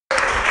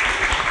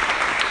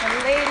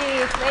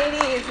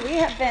Ladies, we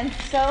have been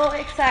so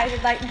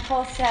excited, like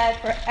Nicole said,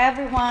 for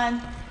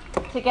everyone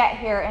to get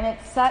here. And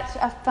it's such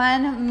a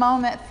fun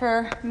moment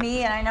for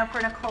me, and I know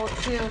for Nicole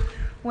too,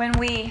 when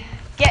we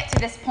get to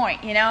this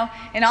point, you know,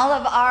 and all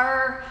of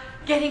our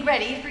getting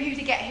ready for you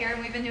to get here.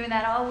 And we've been doing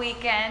that all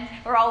weekend,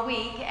 or all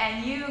week,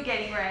 and you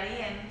getting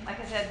ready. And like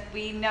I said,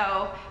 we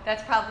know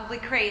that's probably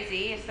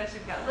crazy, especially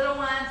if you've got little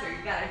ones or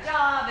you've got a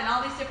job and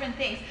all these different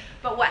things.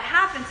 But what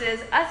happens is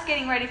us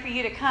getting ready for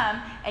you to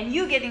come and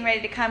you getting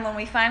ready to come when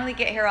we finally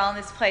get here all in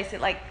this place,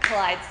 it like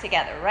collides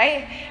together,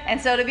 right?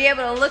 And so to be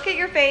able to look at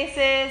your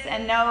faces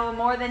and know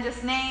more than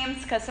just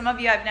names, because some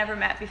of you I've never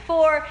met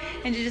before,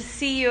 and to just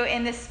see you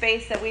in this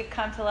space that we've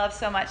come to love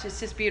so much, it's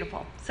just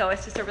beautiful. So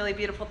it's just a really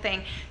beautiful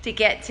thing to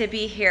get to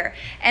be here.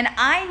 And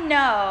I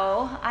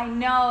know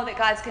that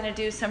God's going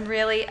to do some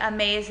really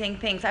amazing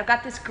things. I've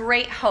got this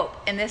great hope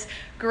and this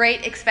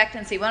great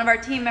expectancy. One of our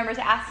team members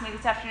asked me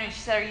this afternoon, she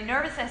said, "Are you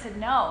nervous?" I said,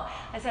 "No."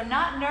 I said, "I'm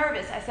not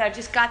nervous." I said, "I've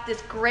just got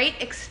this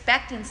great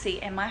expectancy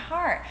in my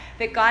heart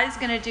that God is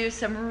going to do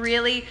some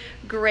really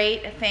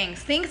great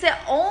things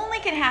that only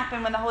can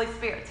happen when the Holy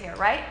Spirit's here,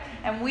 right?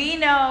 And we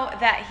know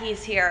that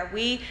He's here.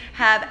 We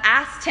have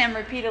asked Him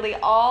repeatedly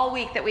all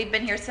week that we've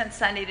been here since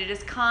Sunday to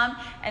just come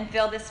and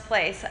fill this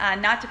place.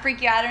 Not to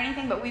freak you out or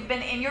anything, but we've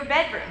been in your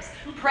bedrooms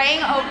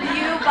praying over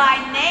you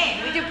by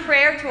name. We do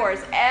prayer tours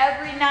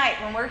every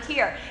night when we're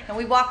here. And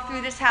we walk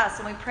through this house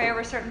and we pray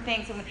over certain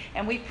things.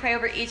 And we pray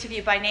over each of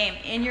you by name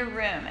in your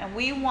room. And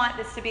we want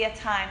this to be a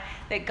time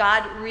that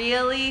God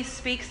really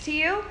speaks to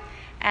you,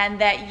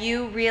 and that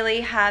you really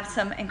have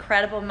some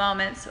incredible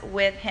moments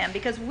with Him.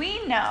 Because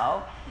we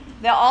know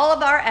that all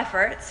of our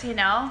efforts, you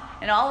know,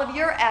 and all of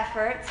your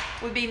efforts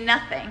would be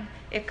nothing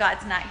if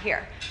God's not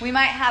here. We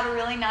might have a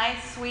really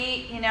nice,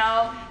 sweet, you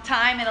know,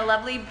 time in a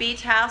lovely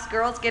beach house,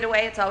 girls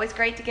getaway. It's always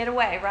great to get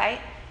away, right?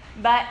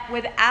 But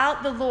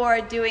without the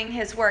Lord doing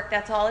His work,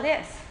 that's all it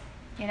is.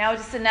 You know,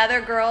 just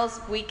another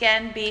girls'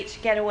 weekend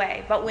beach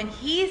getaway. But when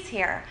He's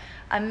here,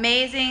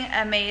 amazing,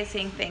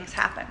 amazing things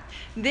happen.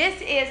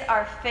 This is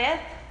our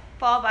 5th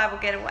Fall Bible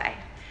Getaway.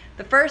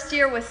 The first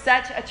year was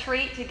such a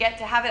treat to get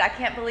to have it. I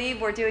can't believe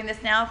we're doing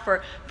this now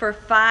for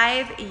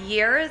 5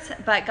 years,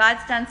 but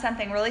God's done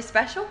something really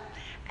special.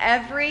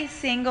 Every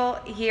single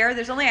year,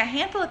 there's only a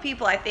handful of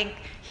people, I think,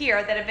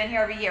 here that have been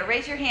here every year.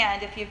 Raise your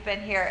hand if you've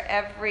been here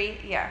every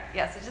year.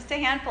 Yes, it's just a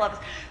handful of us.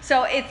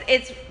 So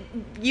it's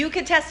you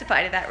could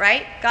testify to that,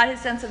 right? God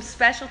has done some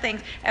special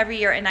things every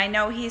year, and I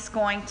know He's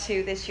going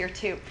to this year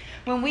too.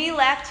 When we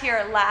left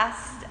here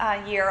last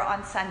year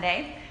on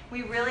Sunday,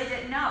 we really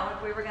didn't know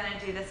if we were going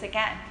to do this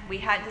again. We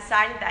hadn't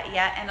decided that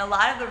yet, and a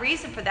lot of the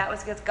reason for that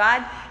was because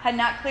God had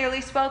not clearly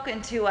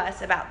spoken to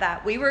us about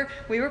that. We were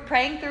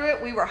praying through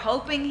it. We were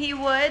hoping He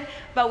would,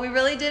 but we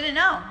really didn't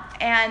know.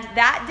 And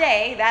that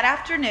day, that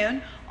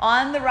afternoon,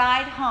 on the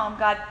ride home,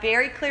 God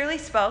very clearly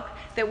spoke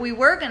that we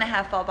were going to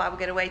have Fall Bible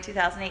Getaway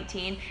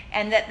 2018,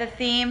 and that the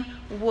theme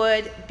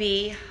would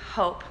be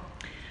hope.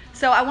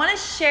 So I want to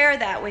share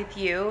that with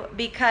you,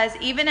 because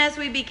even as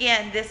we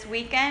begin this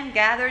weekend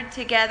gathered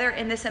together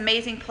in this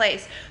amazing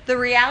place, the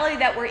reality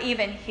that we're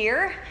even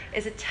here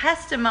is a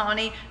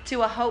testimony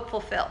to a hope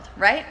fulfilled,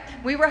 right?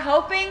 We were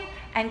hoping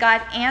and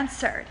God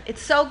answered.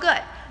 It's so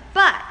good.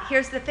 But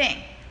here's the thing.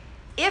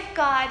 If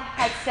God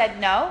had said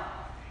no,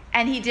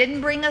 and He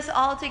didn't bring us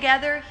all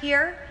together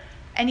here,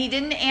 and He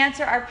didn't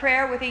answer our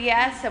prayer with a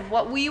yes of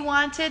what we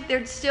wanted,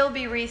 there'd still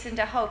be reason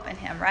to hope in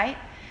Him, right?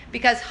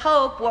 Because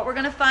hope, what we're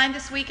going to find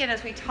this weekend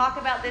as we talk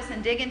about this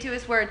and dig into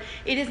His Word,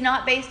 it is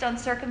not based on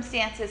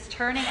circumstances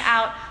turning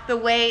out the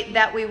way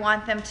that we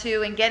want them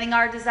to and getting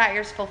our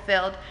desires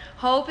fulfilled.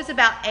 Hope is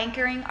about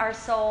anchoring our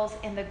souls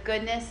in the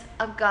goodness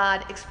of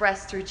God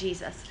expressed through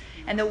Jesus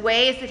and the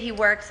ways that He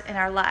works in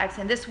our lives.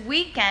 And this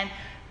weekend,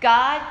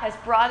 God has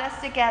brought us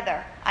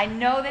together. I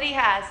know that He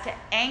has, to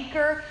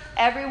anchor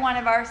every one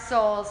of our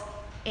souls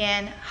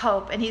in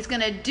hope. And He's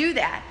going to do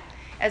that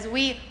as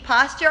we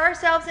posture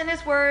ourselves in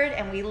His Word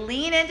and we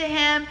lean into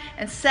Him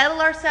and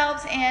settle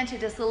ourselves in to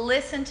just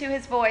listen to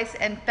His voice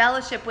and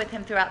fellowship with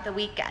Him throughout the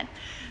weekend.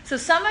 So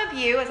some of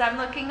you, as I'm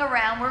looking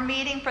around, we're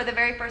meeting for the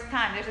very first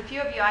time. There's a few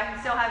of you I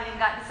still haven't even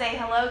gotten to say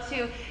hello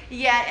to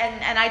yet,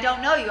 and I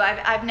don't know you.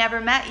 I've never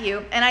met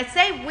you. And I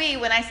say we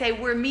when I say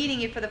we're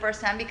meeting you for the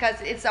first time,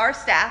 because it's our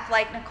staff,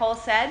 like Nicole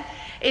said.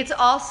 It's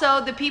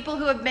also the people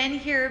who have been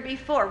here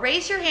before.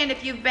 Raise your hand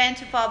if you've been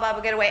to Fall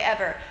Bible Getaway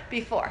ever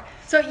before.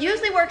 So it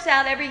usually works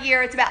out every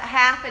year. It's about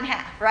half and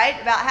half,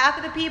 right? About half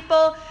of the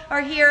people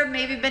are here,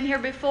 maybe been here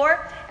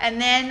before,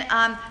 and then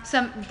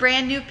some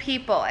brand new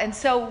people. And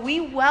so we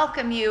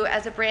welcome you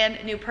as a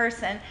brand new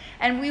person.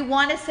 And we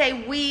want to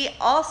say we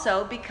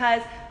also,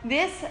 because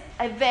this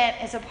event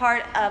is a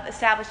part of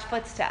Established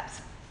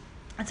Footsteps.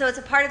 And so it's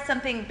a part of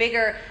something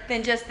bigger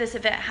than just this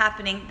event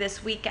happening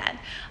this weekend.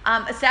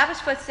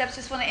 Established Footsteps,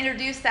 just want to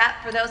introduce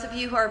that for those of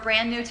you who are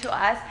brand new to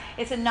us.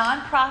 It's a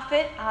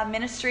nonprofit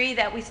ministry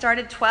that we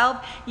started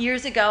 12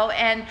 years ago.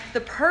 And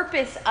the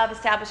purpose of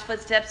Established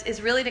Footsteps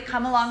is really to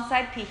come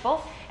alongside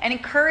people and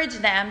encourage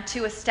them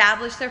to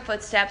establish their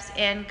footsteps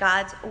in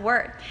God's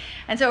word.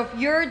 And so if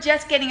you're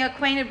just getting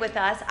acquainted with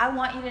us, I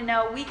want you to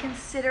know we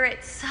consider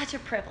it such a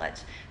privilege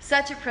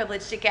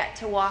to get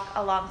to walk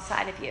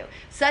alongside of you,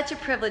 such a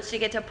privilege to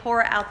get to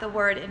pour out the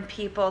word in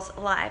people's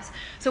lives.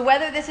 So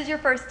whether this is your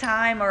first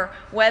time or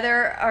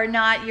whether or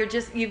not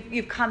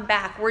you've come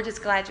back, we're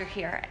just glad you're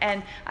here.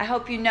 And I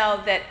hope you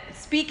know that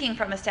speaking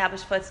from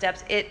Established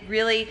Footsteps, it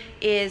really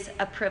is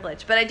a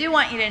privilege. But I do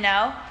want you to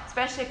know,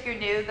 especially if you're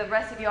new, the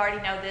rest of you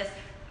already know this,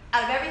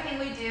 out of everything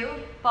we do,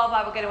 Fall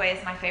Bible Getaway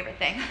is my favorite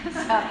thing.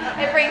 So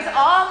it brings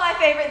all my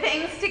favorite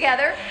things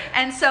together.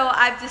 And so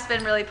I've just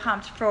been really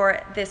pumped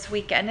for this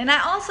weekend. And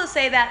I also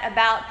say that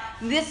about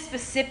this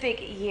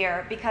specific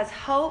year because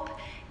hope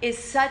is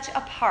such a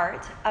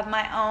part of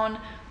my own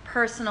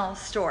personal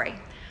story.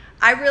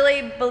 I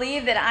really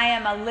believe that I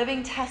am a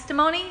living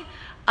testimony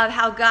of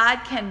how God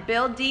can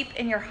build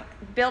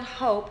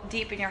hope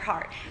deep in your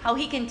heart. How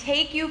he can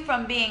take you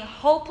from being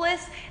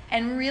hopeless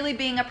and really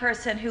being a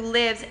person who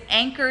lives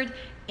anchored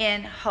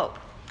in hope.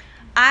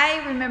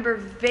 I remember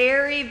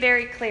very,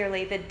 very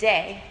clearly the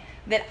day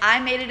that I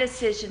made a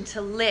decision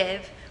to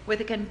live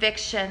with a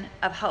conviction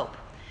of hope.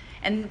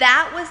 And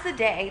that was the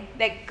day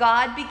that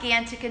God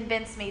began to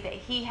convince me that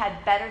he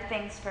had better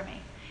things for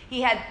me.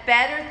 He had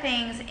better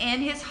things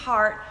in his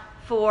heart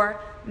for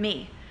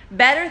me.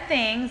 Better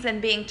things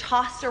than being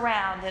tossed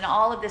around in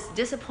all of this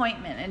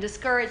disappointment and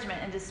discouragement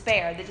and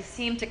despair that just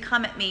seemed to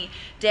come at me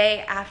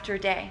day after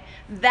day.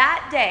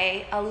 That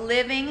day, a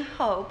living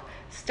hope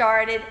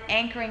started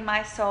anchoring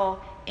my soul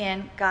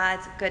in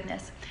God's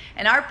goodness.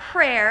 And our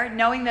prayer,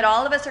 knowing that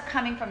all of us are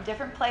coming from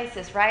different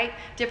places, right?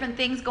 Different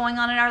things going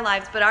on in our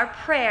lives, but our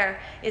prayer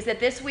is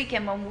that this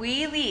weekend when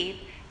we leave,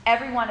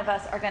 every one of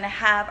us are going to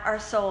have our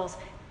souls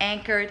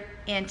anchored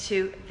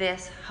into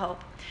this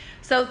hope.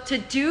 So to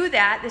do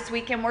that this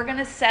weekend, we're going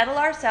to settle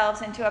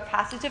ourselves into a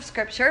passage of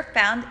scripture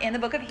found in the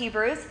book of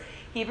Hebrews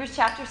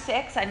chapter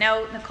 6. I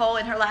know Nicole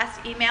in her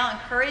last email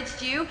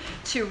encouraged you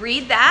to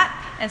read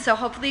that. And so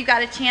hopefully you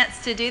got a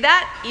chance to do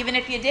that. Even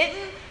if you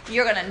didn't,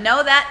 you're going to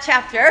know that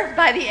chapter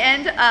by the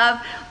end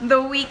of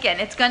the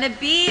weekend. It's going to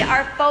be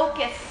our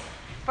focus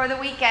for the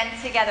weekend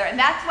together. And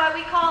that's why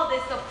we call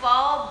this the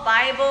Fall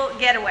Bible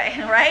Getaway,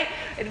 right?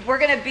 We're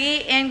going to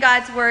be in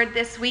God's Word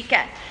this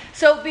weekend.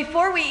 So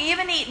before we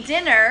even eat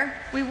dinner,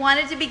 we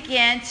wanted to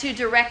begin to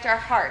direct our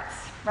hearts,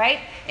 right,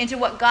 into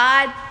what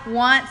God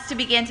wants to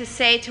begin to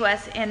say to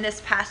us in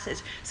this passage.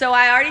 So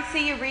I already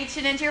see you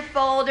reaching into your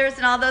folders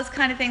and all those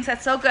kind of things.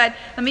 That's so good.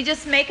 Let me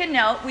just make a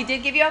note. We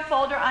did give you a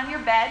folder on your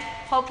bed.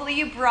 Hopefully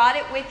you brought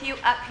it with you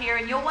up here,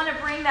 and you'll want to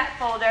bring that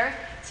folder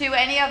to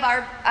any of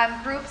our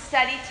group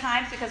study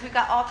times because we've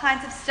got all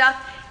kinds of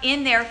stuff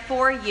in there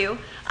for you.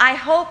 I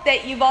hope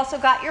that you've also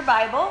got your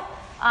Bible.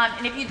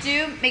 And if you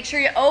do, make sure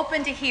you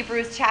open to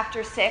Hebrews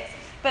chapter 6.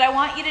 But I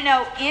want you to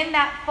know in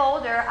that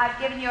folder, I've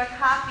given you a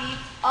copy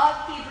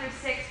of Hebrews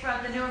 6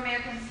 from the New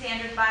American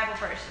Standard Bible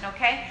version,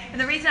 okay?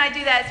 And the reason I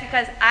do that is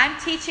because I'm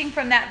teaching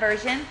from that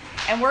version,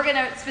 and we're going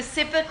to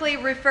specifically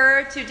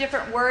refer to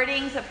different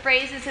wordings of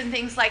phrases and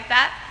things like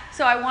that.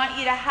 So I want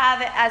you to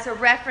have it as a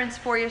reference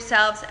for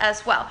yourselves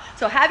as well.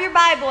 So have your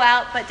Bible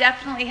out, but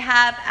definitely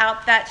have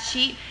out that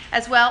sheet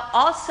as well.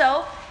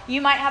 Also, you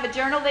might have a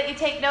journal that you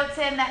take notes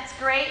in. That's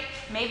great.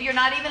 Maybe you're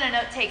not even a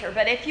note taker,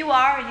 but if you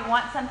are and you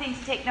want something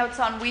to take notes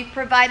on, we've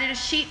provided a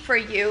sheet for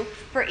you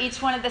for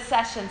each one of the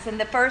sessions. And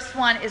the first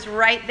one is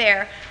right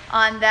there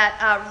on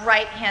that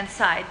right-hand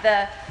side.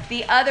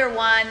 The other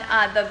one,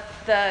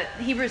 the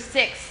Hebrews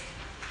 6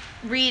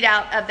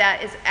 readout of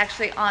that is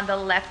actually on the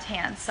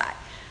left-hand side.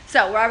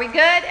 So are we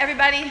good?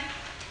 Everybody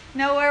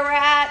know where we're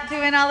at,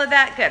 doing all of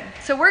that? Good.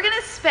 So we're going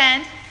to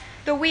spend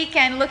the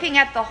weekend looking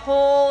at the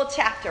whole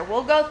chapter.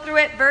 We'll go through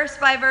it verse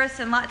by verse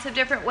in lots of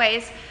different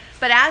ways.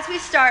 But as we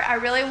start, I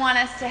really want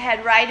us to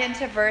head right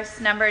into verse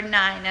number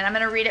 9. And I'm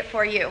going to read it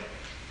for you.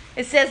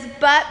 It says,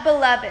 "But,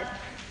 beloved,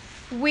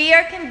 we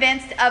are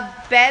convinced of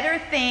better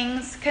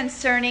things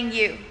concerning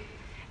you,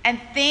 and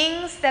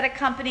things that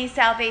accompany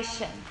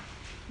salvation,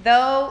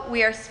 though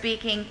we are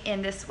speaking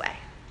in this way."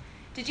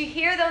 Did you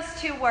hear those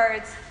two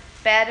words?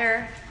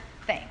 Better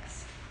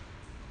things.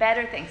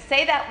 Better things.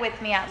 Say that with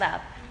me out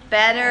loud.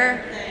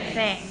 Better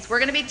things. We're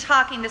going to be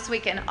talking this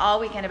weekend, all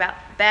weekend, about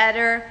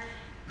better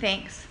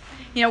things.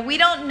 You know, we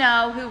don't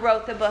know who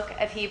wrote the book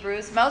of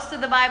Hebrews. Most of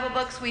the Bible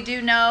books, we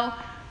do know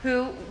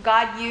who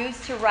God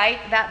used to write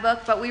that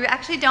book, but we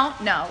actually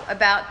don't know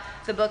about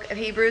the book of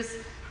Hebrews.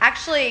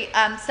 Actually,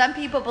 some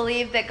people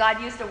believe that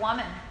God used a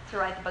woman to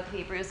write the book of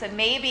Hebrews, and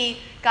maybe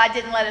God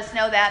didn't let us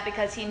know that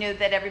because he knew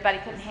that everybody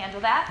couldn't handle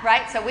that,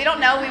 right? So we don't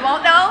know, we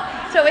won't know.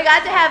 So we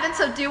got to heaven,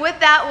 so do with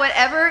that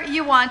whatever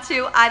you want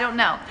to. I don't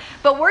know.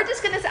 But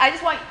I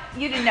just want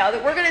you to know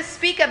that we're going to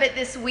speak of it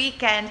this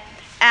weekend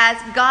as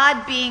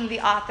God being the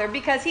author,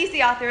 because he's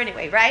the author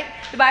anyway, right?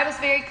 The Bible's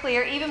very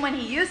clear. Even when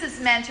he uses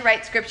men to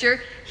write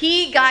scripture,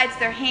 he guides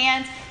their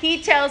hands.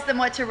 He tells them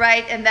what to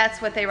write, and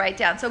that's what they write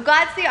down. So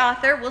God's the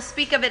author. We'll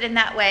speak of it in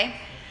that way.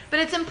 But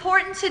it's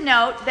important to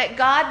note that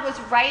God was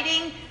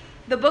writing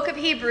the book of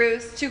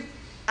Hebrews to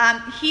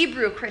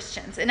Hebrew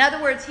Christians. In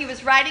other words, he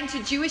was writing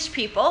to Jewish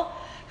people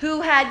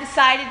who had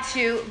decided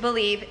to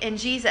believe in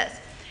Jesus.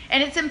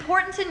 And it's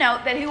important to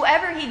note that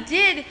whoever he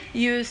did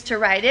use to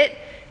write it,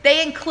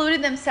 they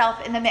included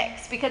themselves in the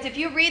mix. Because if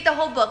you read the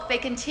whole book, they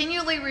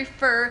continually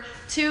refer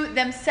to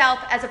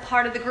themselves as a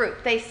part of the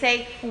group. They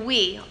say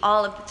we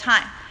all of the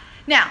time.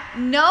 Now,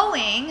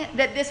 knowing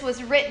that this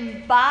was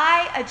written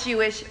by a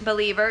Jewish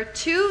believer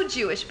to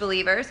Jewish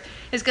believers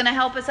is going to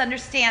help us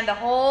understand the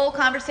whole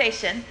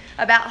conversation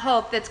about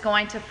hope that's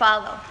going to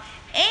follow.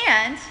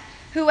 And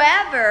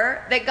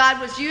whoever that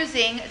God was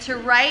using to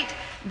write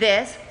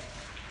this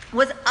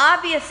was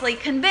obviously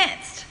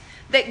convinced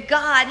that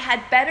God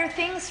had better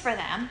things for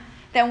them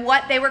than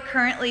what they were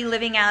currently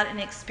living out and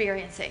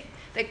experiencing.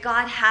 That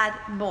God had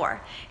more.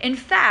 In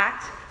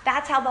fact,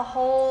 that's how the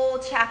whole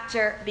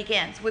chapter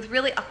begins, with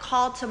really a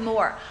call to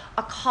more,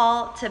 a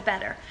call to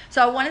better.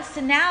 So I want us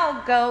to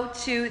now go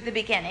to the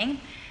beginning,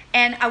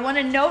 and I want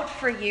to note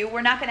for you,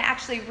 we're not going to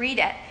actually read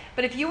it,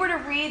 but if you were to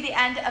read the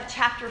end of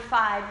chapter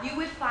 5, you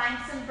would find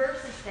some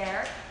verses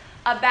there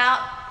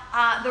about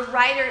the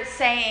writer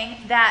saying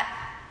that,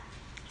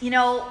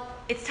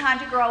 it's time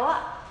to grow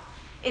up.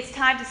 It's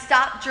time to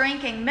stop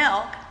drinking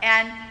milk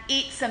and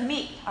eat some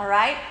meat, all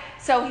right?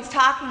 So he's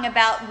talking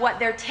about what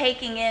they're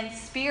taking in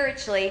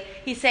spiritually.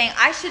 He's saying,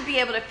 I should be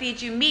able to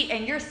feed you meat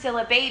and you're still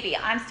a baby.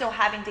 I'm still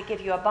having to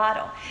give you a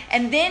bottle.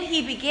 And then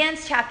he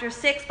begins chapter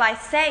 6 by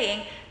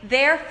saying,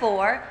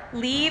 therefore,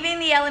 leaving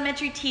the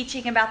elementary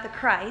teaching about the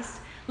Christ,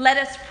 let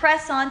us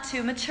press on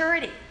to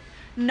maturity,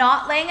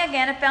 not laying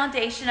again a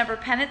foundation of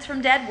repentance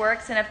from dead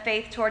works and of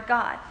faith toward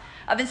God,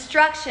 of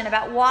instruction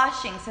about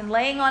washings and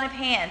laying on of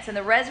hands and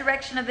the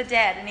resurrection of the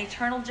dead and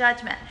eternal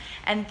judgment.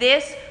 And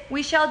this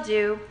we shall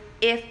do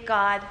if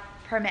God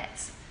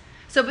permits.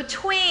 So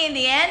between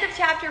the end of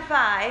chapter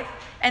 5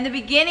 and the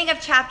beginning of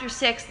chapter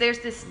 6, there's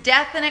this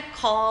definite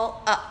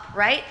call up,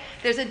 right?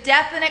 There's a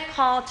definite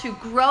call to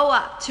grow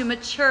up, to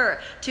mature,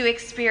 to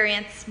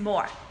experience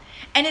more.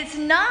 And it's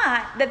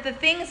not that the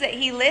things that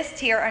he lists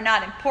here are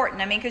not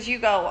important. I mean, because you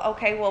go,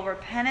 okay, well,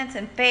 repentance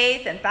and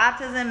faith and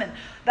baptism, and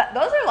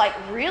those are like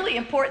really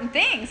important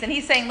things. And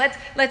he's saying,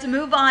 let's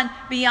move on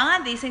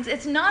beyond these things.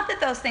 It's not that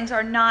those things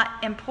are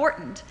not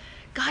important.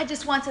 God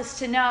just wants us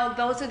to know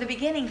those are the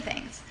beginning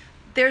things.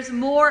 There's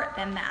more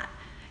than that.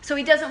 So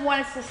he doesn't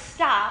want us to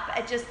stop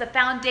at just the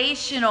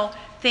foundational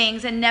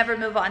things and never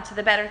move on to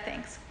the better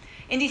things.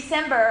 In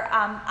December,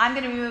 I'm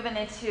going to be moving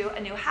into a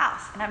new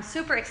house, and I'm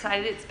super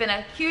excited. It's been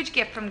a huge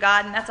gift from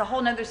God, and that's a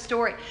whole nother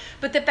story.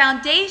 But the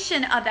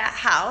foundation of that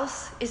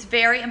house is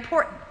very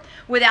important.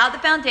 Without the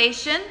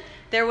foundation,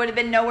 there would have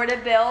been nowhere to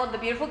build the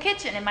beautiful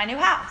kitchen in my new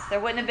house. There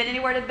wouldn't have been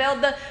anywhere to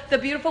build the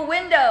beautiful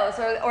windows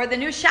or the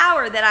new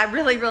shower that I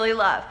really, really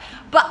love.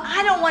 But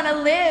I don't want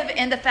to live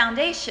in the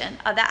foundation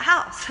of that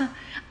house.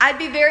 I'd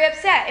be very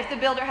upset if the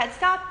builder had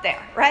stopped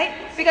there, right?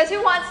 Because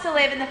who wants to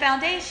live in the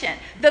foundation?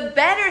 The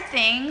better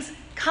things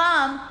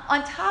come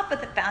on top of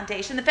the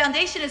foundation. The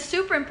foundation is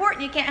super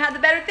important. You can't have the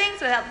better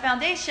things without the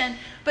foundation,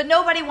 but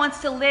nobody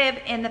wants to live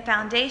in the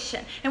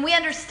foundation. And we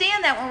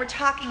understand that when we're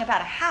talking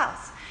about a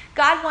house.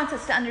 God wants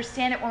us to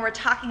understand it when we're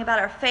talking about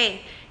our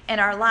faith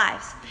and our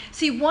lives.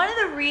 See, one of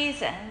the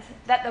reasons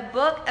that the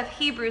book of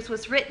Hebrews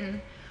was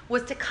written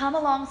was to come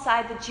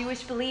alongside the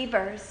Jewish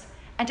believers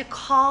and to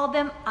call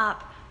them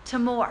up to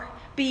more,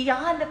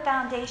 beyond the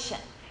foundation,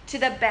 to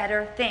the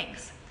better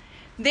things.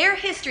 Their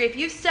history, if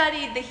you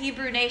studied the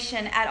Hebrew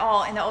nation at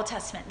all in the Old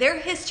Testament, their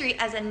history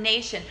as a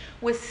nation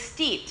was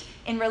steeped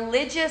in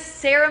religious,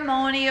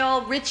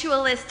 ceremonial,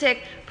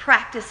 ritualistic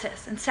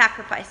practices and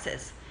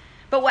sacrifices.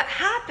 But what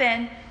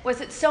happened was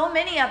that so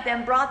many of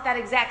them brought that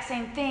exact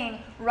same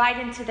thing right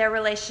into their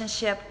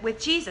relationship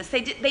with Jesus.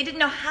 They didn't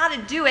know how to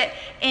do it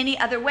any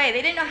other way.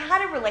 They didn't know how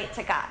to relate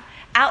to God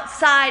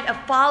outside of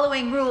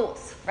following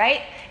rules,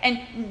 right?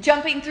 And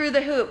jumping through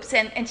the hoops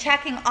and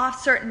checking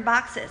off certain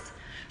boxes.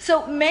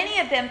 So many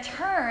of them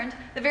turned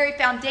the very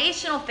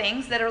foundational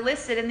things that are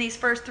listed in these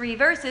first 3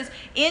 verses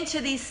into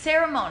these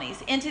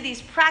ceremonies, into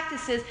these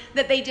practices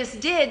that they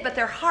just did, but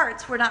their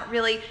hearts were not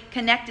really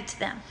connected to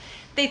them.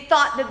 They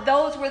thought that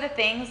those were the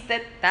things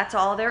that's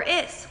all there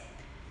is.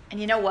 And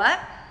you know what?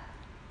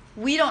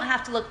 We don't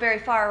have to look very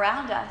far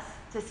around us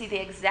to see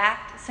the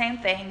exact same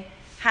thing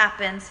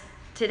happens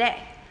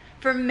today.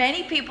 For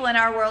many people in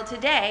our world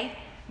today,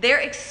 their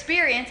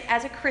experience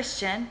as a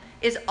Christian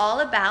is all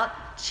about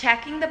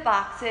checking the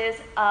boxes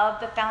of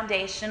the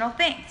foundational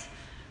things.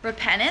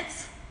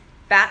 Repentance,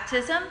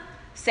 baptism,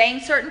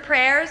 saying certain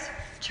prayers,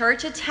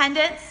 church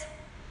attendance,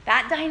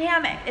 that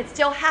dynamic, it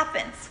still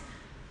happens.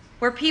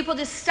 Where people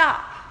just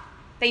stop.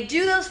 They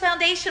do those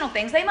foundational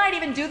things. They might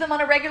even do them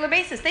on a regular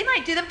basis. They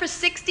might do them for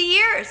 60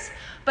 years,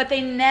 but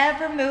they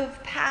never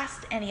move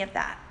past any of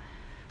that.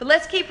 But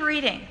let's keep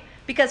reading,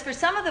 because for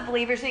some of the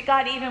believers, it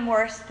got even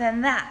worse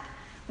than that.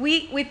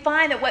 We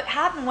find that what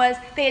happened was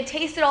they had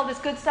tasted all this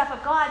good stuff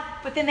of God,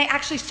 but then they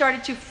actually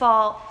started to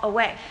fall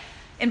away.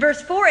 In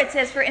verse 4, it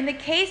says, "For in the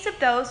case of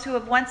those who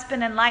have once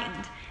been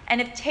enlightened and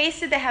have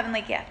tasted the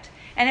heavenly gift,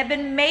 and have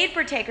been made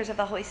partakers of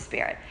the Holy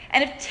Spirit,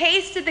 and have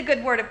tasted the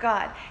good word of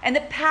God and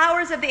the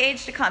powers of the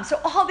age to come. So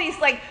all these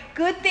like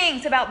good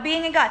things about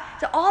being in God.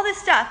 So all this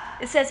stuff,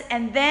 it says,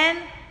 and then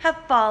have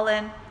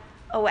fallen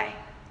away.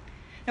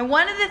 Now,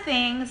 one of the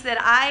things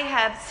that I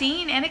have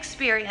seen and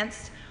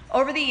experienced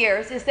over the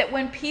years is that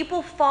when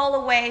people fall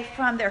away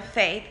from their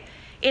faith,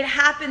 it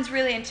happens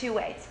really in two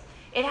ways.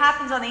 It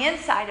happens on the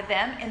inside of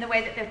them in the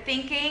way that they're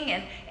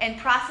thinking and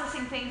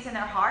processing things in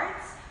their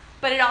hearts,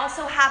 but it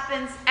also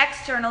happens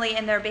externally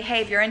in their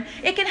behavior. And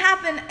it can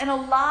happen in a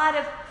lot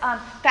of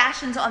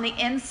fashions on the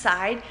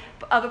inside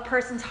of a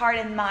person's heart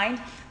and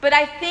mind. But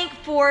I think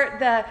for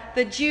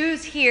the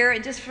Jews here,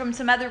 and just from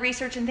some other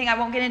research and thing I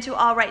won't get into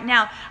all right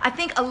now, I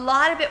think a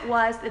lot of it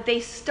was that they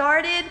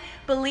started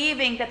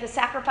believing that the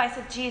sacrifice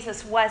of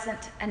Jesus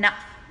wasn't enough.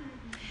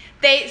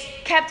 They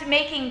kept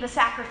making the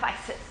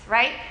sacrifices,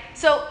 right?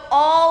 So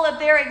all of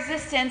their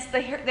existence,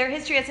 their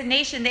history as a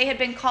nation, they had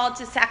been called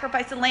to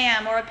sacrifice a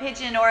lamb or a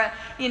pigeon or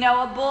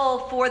a bull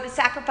for the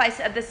sacrifice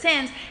of the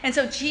sins. And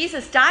so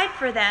Jesus died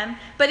for them,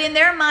 but in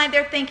their mind,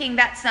 they're thinking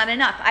that's not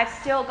enough. I've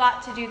still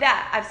got to do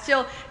that. I've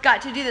still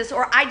got to do this,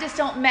 or I just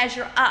don't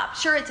measure up.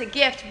 Sure, it's a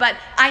gift, but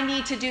I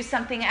need to do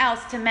something else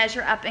to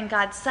measure up in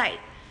God's sight.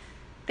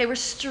 They were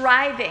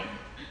striving,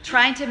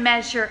 trying to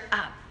measure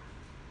up.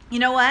 You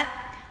know what?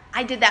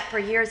 I did that for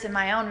years in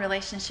my own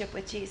relationship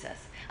with Jesus.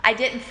 I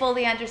didn't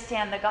fully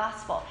understand the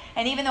gospel.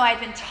 And even though I'd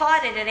been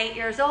taught it at 8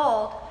 years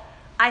old,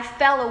 I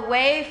fell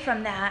away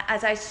from that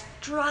as I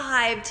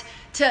strived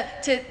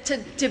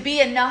to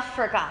be enough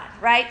for God,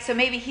 right? So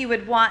maybe he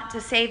would want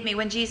to save me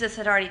when Jesus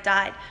had already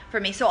died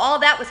for me. So all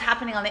that was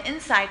happening on the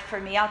inside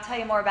for me. I'll tell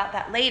you more about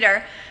that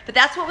later. But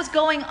that's what was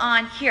going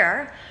on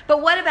here.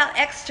 But what about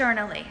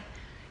externally?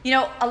 You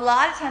know, a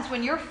lot of times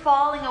when you're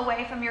falling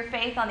away from your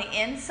faith on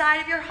the inside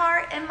of your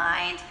heart and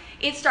mind,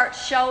 it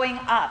starts showing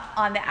up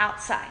on the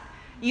outside.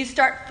 You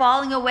start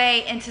falling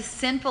away into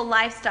sinful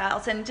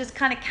lifestyles and just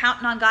kind of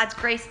counting on God's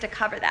grace to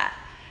cover that.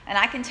 And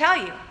I can tell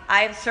you,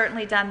 I have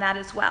certainly done that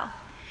as well.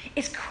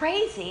 It's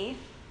crazy,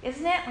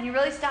 isn't it, when you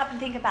really stop and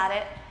think about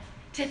it,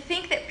 to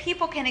think that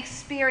people can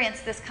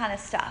experience this kind of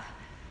stuff.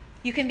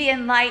 You can be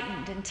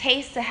enlightened and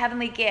taste the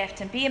heavenly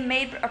gift and be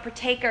made a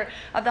partaker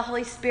of the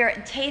Holy Spirit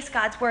and taste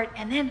God's word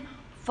and then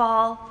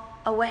fall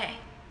away.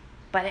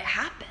 But it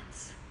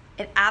happens.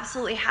 It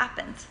absolutely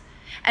happens.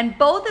 And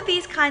both of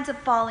these kinds of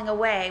falling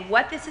away,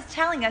 what this is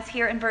telling us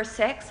here in verse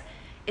 6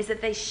 is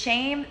that they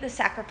shame the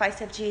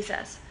sacrifice of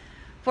Jesus.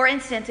 For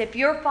instance, if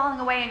you're falling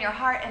away in your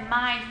heart and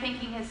mind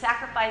thinking his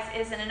sacrifice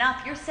isn't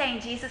enough, you're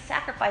saying Jesus'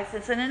 sacrifice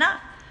isn't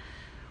enough.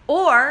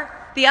 Or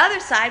the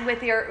other side with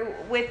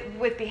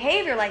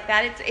behavior like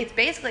that, it's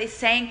basically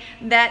saying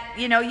that,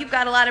 you've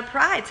got a lot of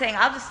pride, saying,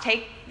 I'll just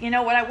take,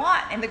 what I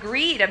want, and the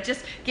greed of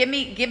just give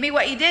me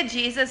what you did,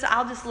 Jesus.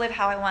 I'll just live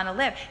how I want to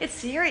live. It's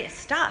serious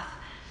stuff.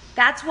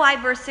 That's why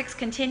verse 6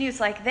 continues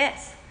like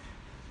this.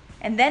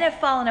 And then have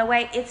fallen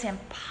away, it's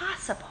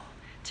impossible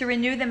to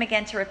renew them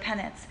again to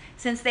repentance,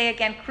 since they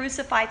again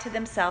crucify to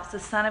themselves the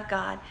Son of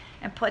God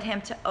and put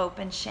him to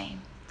open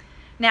shame.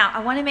 Now, I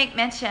want to make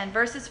mention,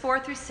 verses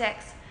 4 through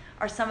 6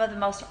 are some of the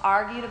most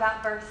argued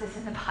about verses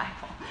in the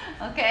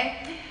Bible,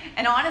 okay?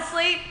 And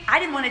honestly, I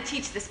didn't want to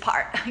teach this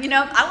part.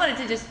 I wanted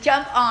to just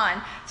jump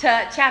on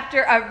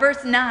to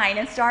verse 9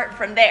 and start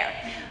from there.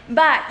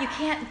 But you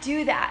can't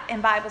do that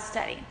in Bible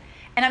study.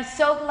 And I'm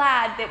so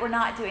glad that we're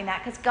not doing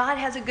that, because God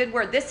has a good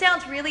word. This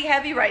sounds really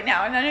heavy right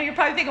now, and I know you're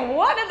probably thinking,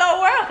 what in the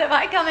world have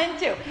I come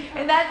into?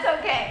 And that's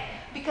okay,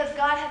 because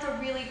God has a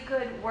really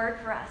good word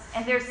for us.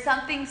 And there's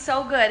something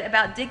so good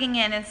about digging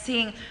in and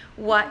seeing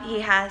what he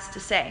has to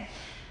say.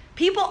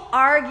 People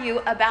argue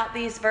about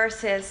these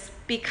verses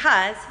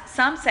because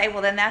some say,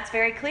 well, then that's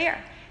very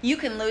clear. You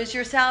can lose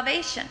your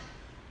salvation,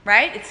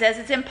 right? It says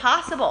it's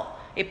impossible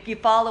if you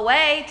fall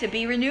away to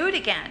be renewed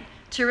again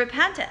to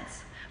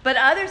repentance. But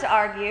others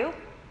argue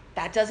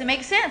that doesn't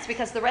make sense,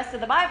 because the rest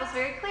of the Bible is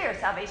very clear.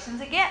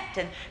 Salvation's a gift,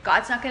 and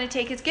God's not going to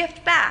take his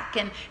gift back,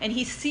 and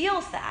he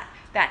seals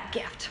that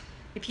gift.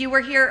 If you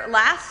were here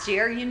last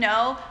year,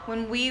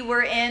 when we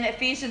were in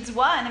Ephesians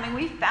 1,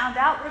 we found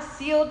out we're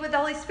sealed with the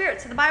Holy Spirit.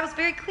 So the Bible's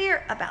very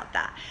clear about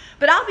that.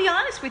 But I'll be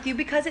honest with you,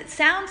 because it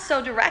sounds so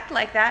direct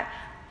like that,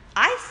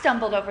 I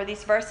stumbled over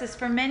these verses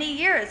for many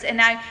years, and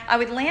I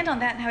would land on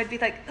that and I would be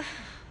like,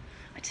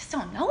 I just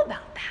don't know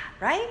about that,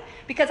 right?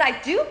 Because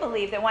I do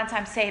believe that once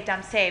I'm saved,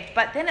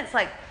 but then it's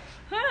like,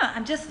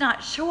 I'm just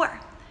not sure.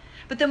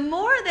 But the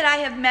more that I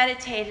have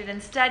meditated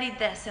and studied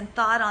this and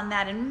thought on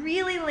that and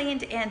really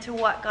leaned into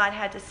what God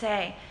had to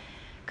say,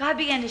 God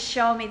began to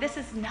show me this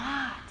is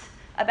not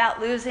about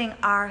losing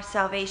our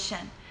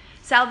salvation.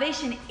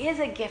 Salvation is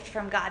a gift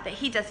from God that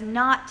he does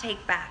not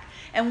take back.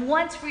 And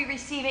once we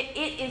receive it,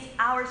 it is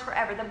ours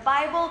forever. The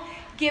Bible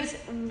gives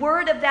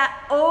word of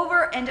that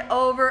over and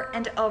over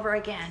and over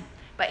again.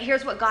 But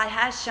here's what God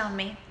has shown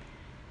me.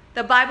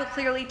 The Bible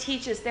clearly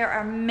teaches there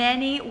are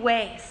many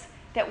ways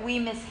that we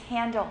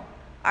mishandle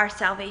our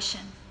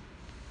salvation.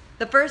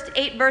 The first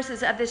 8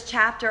 verses of this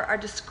chapter are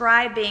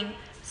describing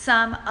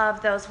some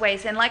of those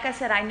ways. And like I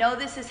said, I know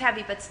this is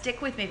heavy, but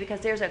stick with me because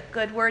there's a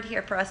good word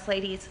here for us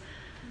ladies.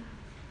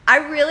 I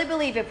really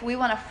believe if we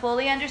want to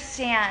fully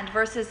understand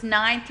verses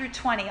 9 through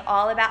 20,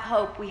 all about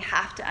hope, we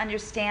have to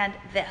understand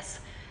this.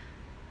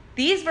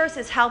 These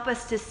verses help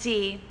us to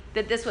see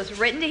that this was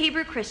written to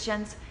Hebrew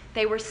Christians.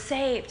 They were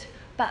saved,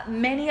 but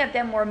many of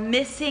them were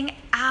missing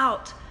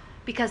out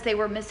because they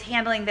were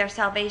mishandling their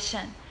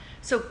salvation.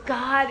 So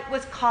God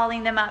was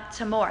calling them up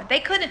to more. They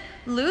couldn't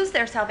lose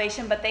their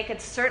salvation, but they could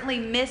certainly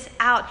miss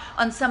out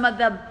on some of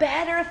the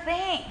better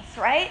things,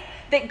 right,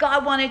 that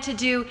God wanted to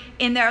do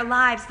in their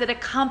lives that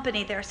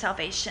accompany their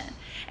salvation.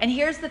 And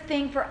here's the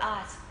thing for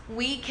us.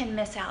 We can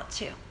miss out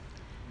too.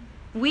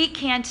 We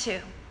can too.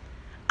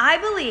 I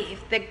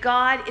believe that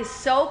God is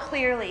so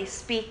clearly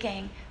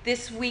speaking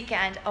this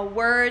weekend a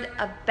word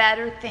of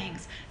better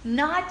things,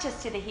 not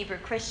just to the Hebrew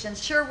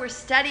Christians. Sure, we're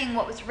studying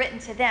what was written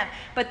to them,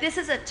 but this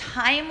is a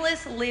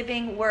timeless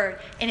living word,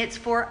 and it's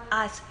for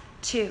us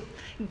too.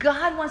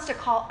 God wants to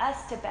call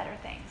us to better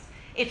things.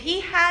 If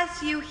he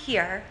has you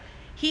here,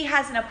 he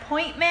has an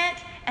appointment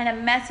and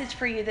a message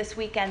for you this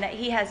weekend that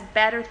he has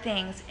better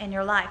things in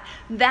your life.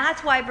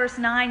 That's why verse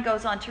 9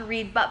 goes on to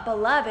read, but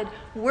beloved,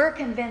 we're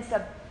convinced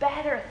of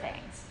better things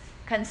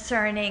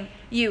concerning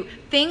you,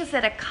 things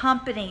that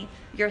accompany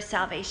your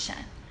salvation.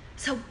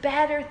 So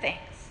better things,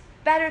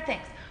 better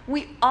things.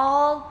 We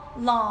all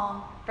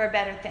long for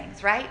better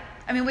things, right?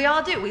 I mean, we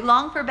all do. We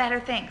long for better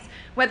things,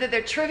 whether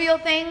they're trivial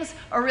things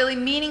or really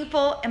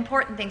meaningful,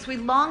 important things. We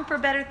long for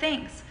better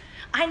things.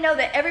 I know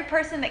that every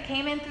person that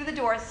came in through the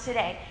doors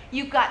today,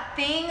 you've got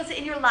things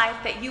in your life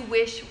that you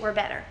wish were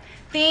better,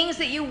 things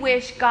that you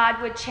wish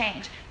God would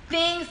change,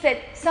 things that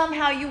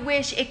somehow you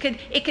wish it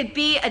could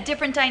be a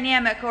different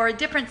dynamic or a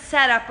different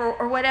setup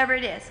or whatever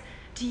it is.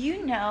 Do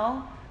you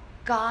know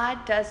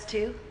God does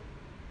too?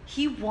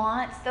 He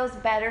wants those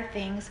better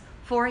things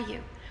for you.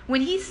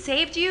 When he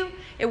saved you,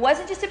 it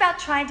wasn't just about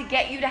trying to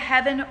get you to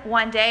heaven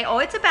one day. Oh,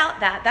 it's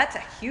about that. That's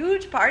a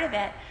huge part of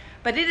it.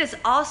 But it is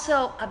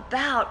also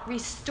about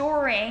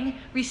restoring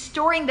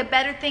the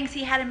better things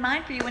he had in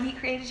mind for you when he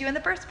created you in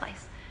the first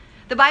place.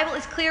 The Bible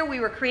is clear. We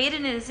were created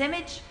in his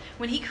image.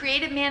 When he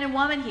created man and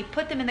woman, he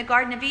put them in the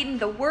Garden of Eden.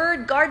 The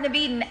word Garden of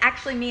Eden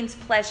actually means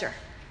pleasure,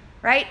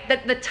 right?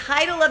 The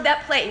title of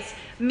that place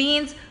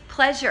means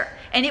pleasure.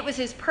 And it was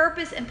his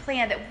purpose and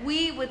plan that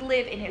we would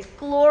live in his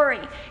glory,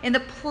 in the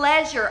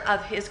pleasure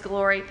of his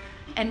glory,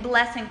 and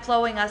blessing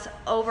flowing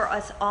over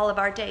us all of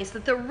our days.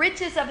 That the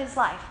riches of his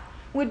life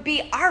would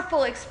be our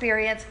full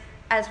experience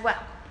as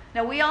well.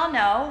 Now we all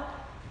know,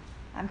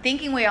 I'm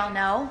thinking we all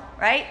know,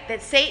 right,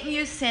 that Satan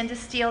used sin to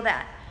steal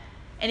that.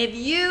 And if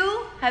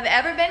you have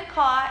ever been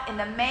caught in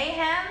the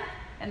mayhem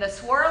and the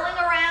swirling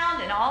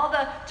around and all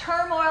the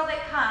turmoil that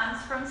comes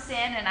from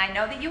sin, and I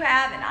know that you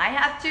have, and I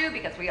have too,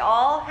 because we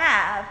all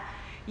have,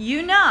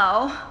 you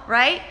know,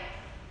 right,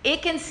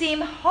 it can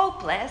seem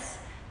hopeless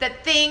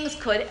that things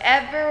could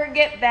ever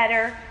get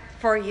better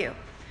for you.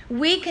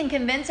 We can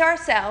convince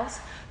ourselves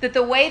that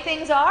the way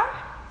things are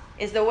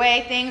is the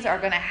way things are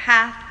going to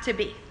have to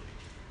be.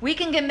 We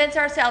can convince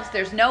ourselves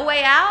there's no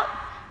way out,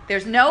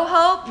 there's no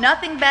hope,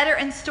 nothing better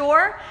in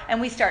store, and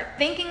we start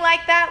thinking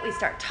like that, we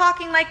start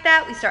talking like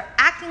that, we start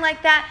acting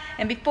like that,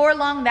 and before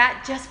long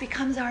that just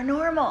becomes our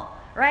normal,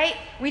 right?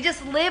 We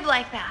just live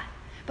like that.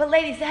 But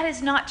ladies, that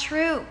is not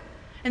true.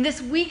 And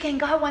this weekend,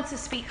 God wants to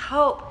speak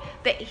hope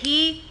that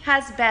he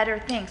has better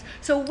things.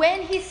 So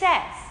when he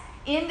says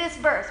in this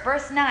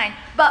verse 9,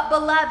 but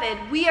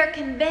beloved, we are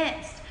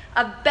convinced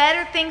of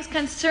better things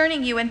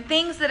concerning you and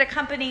things that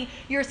accompany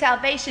your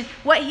salvation,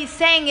 what he's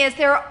saying is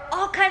there are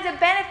all kinds of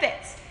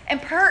benefits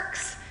and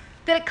perks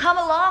that come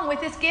along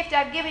with this gift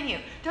I've given you.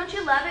 Don't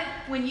you love it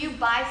when you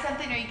buy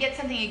something or you get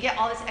something, you get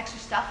all this extra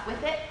stuff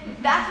with it?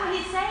 That's what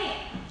he's saying.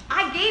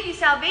 I gave you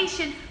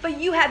salvation,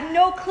 but you have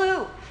no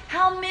clue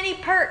how many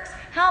perks,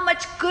 how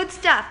much good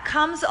stuff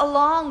comes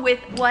along with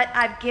what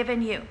I've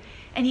given you.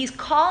 And he's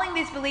calling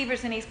these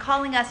believers and he's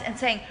calling us and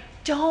saying,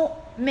 don't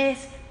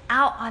miss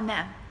out on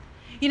them.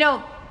 You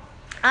know,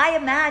 I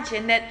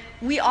imagine that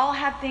we all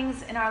have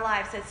things in our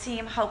lives that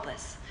seem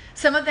hopeless.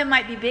 Some of them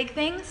might be big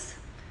things.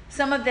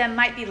 Some of them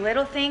might be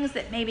little things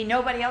that maybe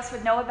nobody else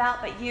would know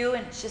about but you,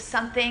 and it's just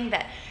something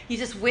that you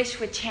just wish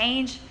would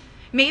change.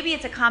 Maybe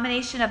it's a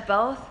combination of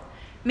both.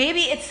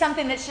 Maybe it's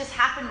something that's just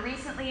happened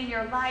recently in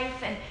your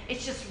life and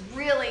it's just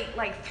really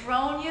like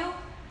thrown you.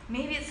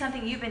 Maybe it's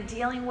something you've been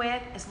dealing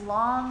with as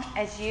long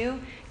as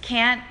you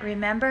can't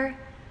remember.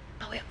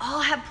 But we all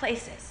have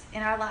places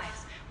in our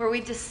lives where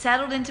we've just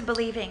settled into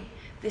believing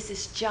this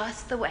is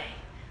just the way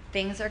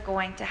things are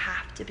going to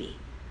have to be.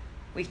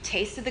 We've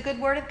tasted the good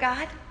word of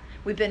God.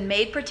 We've been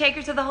made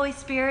partakers of the Holy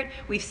Spirit.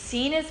 We've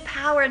seen his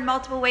power in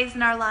multiple ways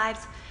in our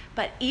lives.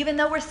 But even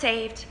though we're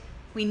saved,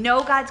 we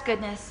know God's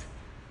goodness.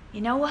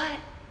 You know what?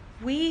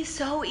 We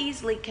so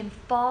easily can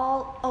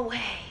fall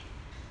away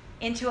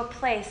into a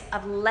place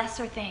of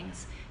lesser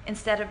things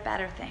instead of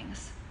better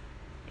things.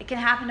 It can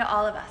happen to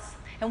all of us.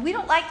 And we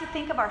don't like to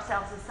think of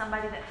ourselves as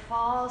somebody that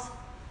falls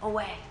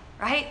away,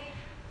 right?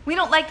 We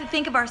don't like to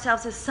think of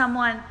ourselves as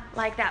someone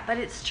like that, but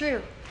it's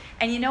true.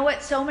 And you know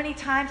what? So many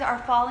times our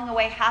falling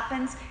away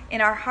happens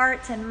in our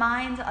hearts and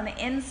minds, on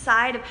the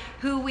inside of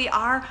who we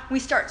are. We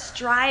start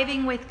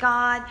striving with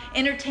God,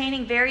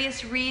 entertaining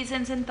various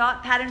reasons and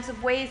thought patterns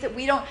of ways that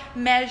we don't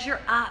measure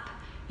up,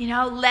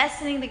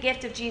 lessening the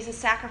gift of Jesus'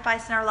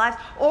 sacrifice in our lives.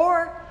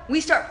 Or we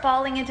start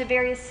falling into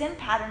various sin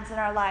patterns in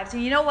our lives.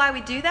 And you know why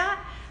we do that?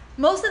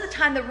 Most of the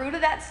time, the root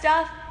of that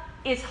stuff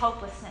is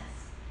hopelessness.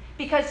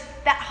 Because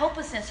that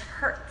hopelessness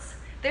hurts.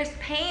 There's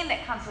pain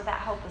that comes with that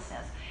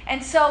hopelessness.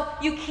 And so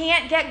you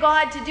can't get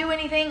God to do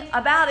anything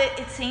about it,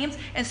 it seems.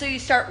 And so you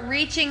start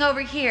reaching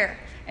over here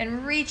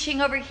and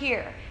reaching over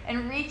here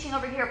and reaching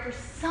over here for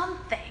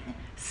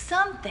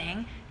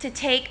something to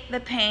take the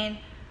pain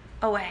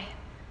away.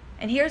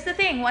 And here's the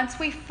thing. Once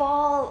we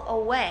fall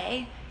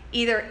away,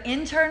 either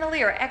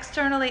internally or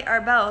externally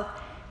or both,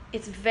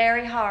 it's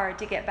very hard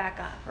to get back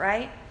up,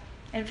 right?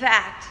 In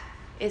fact,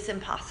 it's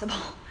impossible.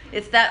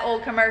 It's that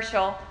old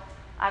commercial,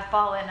 I've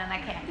fallen and I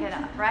can't get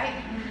up, right?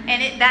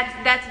 And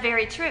that's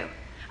very true.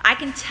 I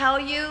can tell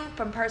you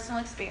from personal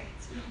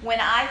experience, when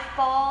I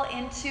fall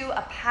into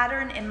a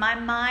pattern in my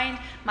mind,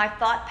 my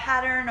thought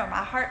pattern or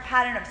my heart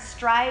pattern of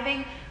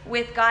striving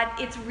with God,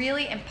 it's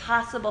really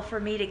impossible for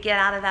me to get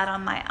out of that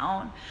on my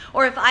own.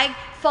 Or if I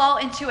fall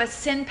into a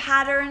sin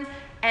pattern,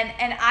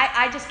 and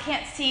I just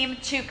can't seem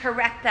to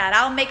correct that.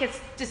 I'll make a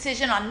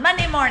decision on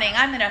Monday morning.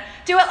 I'm going to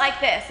do it like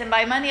this. And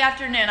by Monday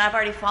afternoon, I've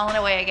already fallen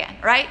away again,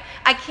 right?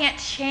 I can't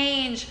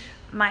change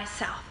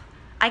myself.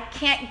 I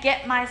can't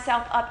get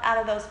myself up out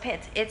of those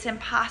pits. It's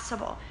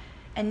impossible.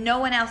 And no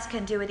one else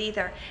can do it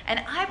either. And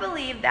I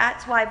believe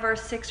that's why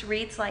verse 6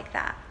 reads like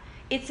that.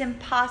 It's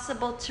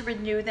impossible to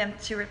renew them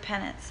to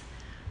repentance.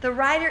 The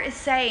writer is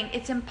saying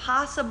it's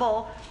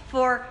impossible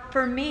for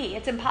me,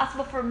 it's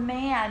impossible for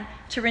man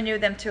to renew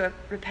them to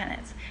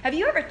repentance. Have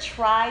you ever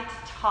tried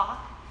to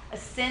talk a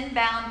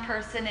sin-bound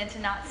person into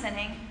not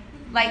sinning?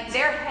 Like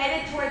they're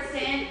headed towards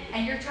sin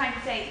and you're trying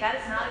to say, that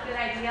is not a good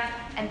idea,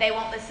 and they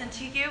won't listen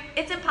to you?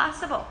 It's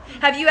impossible.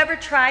 Have you ever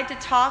tried to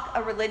talk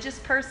a religious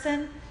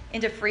person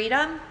into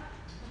freedom?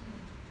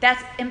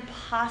 That's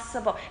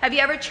impossible. Have you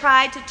ever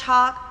tried to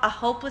talk a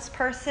hopeless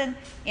person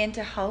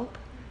into hope?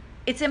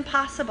 It's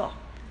impossible.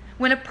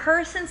 When a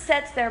person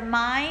sets their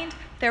mind,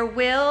 their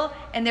will,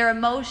 and their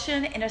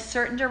emotion in a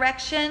certain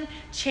direction,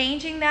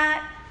 changing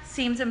that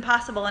seems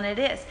impossible, and it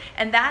is.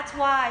 And that's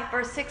why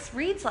verse 6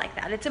 reads like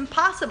that. It's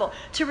impossible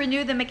to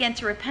renew them again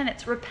to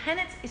repentance.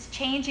 Repentance is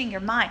changing your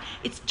mind.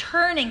 It's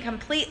turning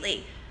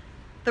completely.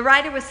 The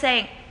writer was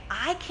saying,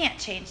 I can't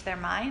change their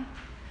mind.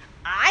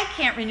 I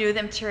can't renew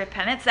them to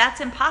repentance. That's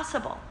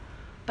impossible.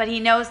 But he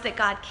knows that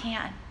God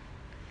can,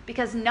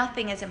 because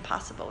nothing is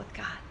impossible with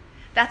God.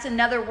 That's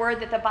another word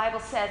that the Bible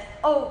says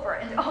over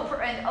and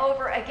over and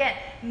over again.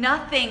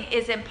 Nothing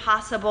is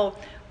impossible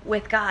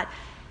with God.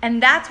 And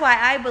that's why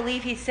I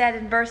believe he said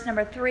in verse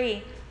number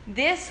 3,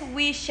 this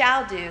we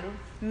shall do,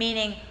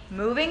 meaning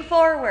moving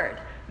forward,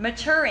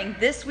 maturing,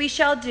 this we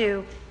shall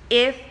do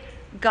if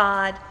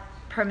God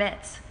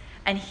permits.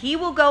 And he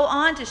will go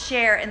on to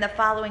share in the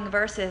following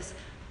verses,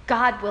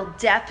 God will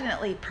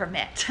definitely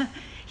permit.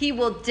 He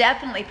will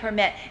definitely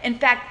permit. In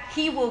fact,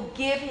 he will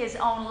give his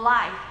own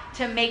life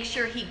to make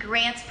sure he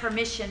grants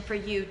permission for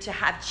you to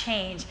have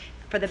change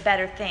for the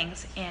better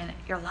things in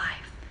your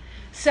life.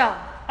 So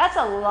that's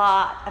a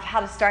lot of how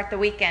to start the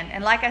weekend.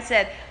 And like I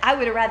said, I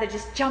would have rather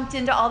just jumped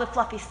into all the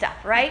fluffy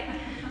stuff, right?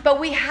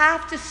 But we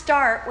have to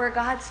start where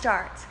God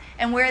starts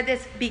and where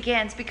this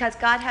begins, because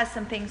God has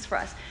some things for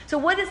us. So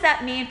what does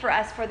that mean for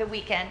us for the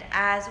weekend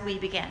as we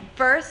begin?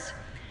 First,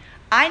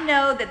 I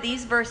know that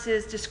these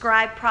verses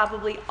describe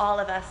probably all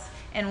of us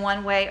in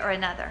one way or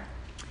another.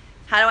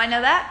 How do I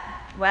know that?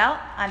 Well,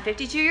 I'm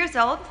 52 years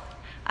old.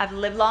 I've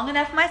lived long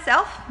enough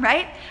myself,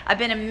 right? I've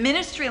been in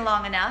ministry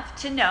long enough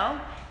to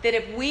know that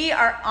if we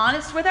are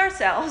honest with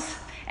ourselves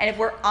and if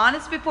we're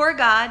honest before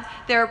God,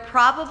 there are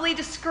probably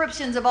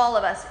descriptions of all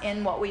of us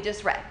in what we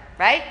just read,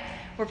 right?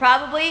 We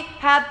probably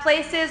have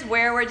places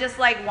where we're just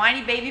like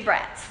whiny baby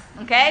brats,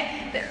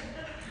 okay?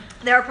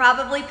 There are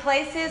probably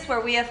places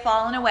where we have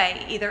fallen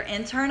away, either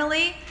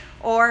internally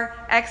or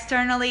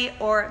externally,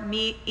 or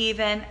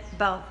even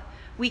both.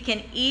 We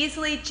can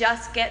easily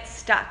just get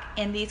stuck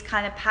in these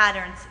kind of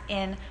patterns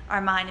in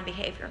our mind and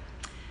behavior.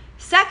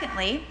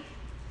 Secondly,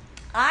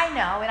 I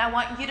know, and I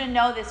want you to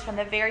know this from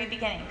the very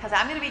beginning, because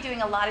I'm going to be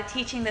doing a lot of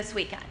teaching this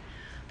weekend,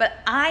 but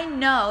I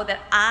know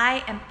that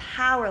I am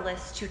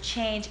powerless to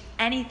change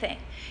anything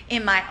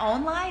in my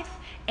own life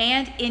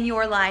and in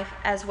your life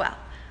as well.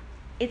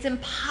 It's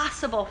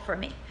impossible for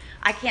me.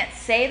 I can't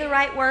say the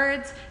right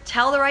words,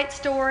 tell the right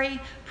story,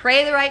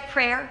 pray the right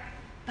prayer,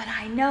 but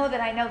I know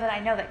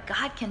that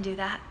God can do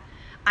that.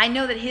 I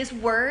know that his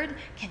word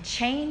can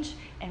change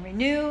and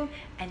renew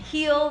and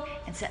heal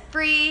and set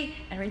free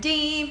and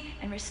redeem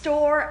and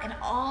restore and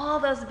all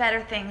those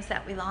better things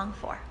that we long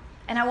for.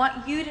 And I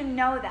want you to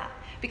know that,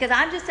 because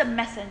I'm just a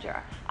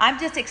messenger. I'm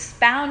just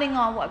expounding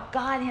on what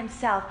God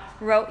himself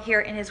wrote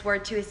here in his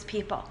word to his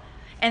people.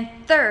 And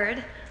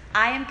third,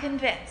 I am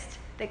convinced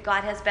that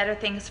God has better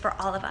things for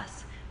all of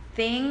us.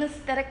 things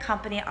that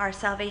accompany our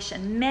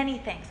salvation, many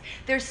things.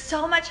 There's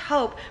so much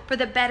hope for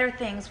the better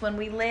things when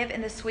we live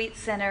in the sweet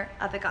center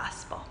of the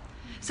gospel.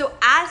 So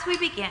as we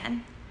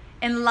begin,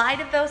 in light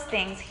of those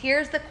things,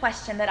 here's the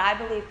question that I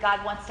believe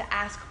God wants to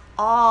ask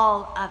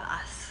all of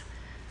us.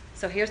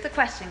 So here's the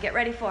question. Get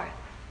ready for it.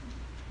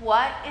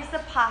 What is the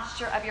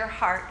posture of your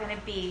heart going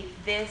to be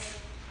this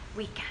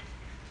weekend?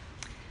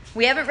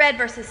 We haven't read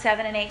verses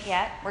 7 and 8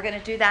 yet. We're going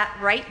to do that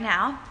right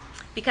now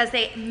because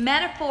they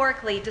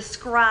metaphorically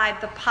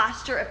describe the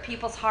posture of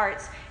people's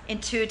hearts in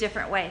two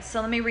different ways.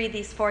 So let me read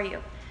these for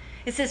you.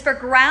 It says, "For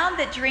ground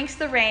that drinks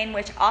the rain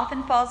which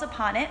often falls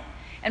upon it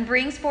and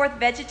brings forth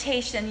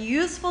vegetation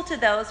useful to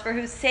those for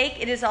whose sake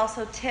it is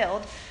also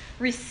tilled,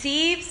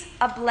 receives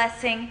a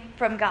blessing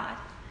from God.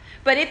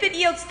 But if it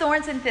yields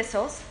thorns and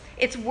thistles,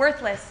 it's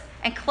worthless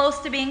and close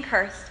to being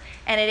cursed,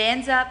 and it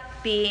ends up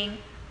being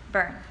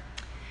burned."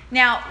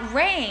 Now,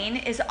 rain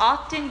is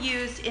often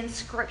used in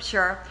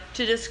Scripture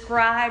to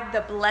describe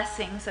the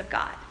blessings of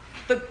God,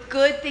 the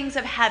good things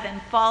of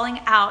heaven falling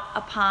out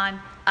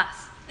upon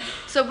us.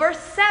 So verse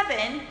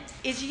 7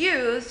 is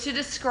used to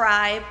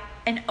describe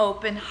an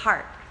open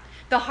heart,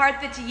 the heart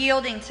that's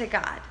yielding to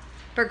God,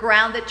 for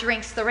ground that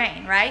drinks the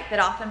rain, right, that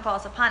often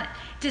falls upon it.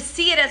 To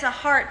see it as a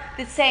heart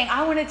that's saying,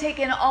 I want to take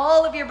in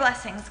all of your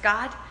blessings,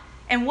 God.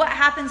 And what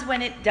happens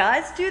when it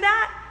does do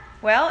that?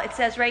 Well, it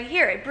says right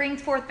here, it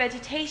brings forth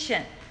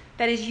vegetation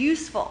that is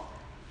useful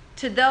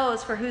to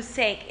those for whose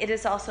sake it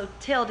is also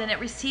tilled, and it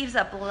receives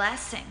a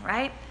blessing,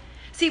 right?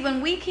 See,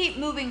 when we keep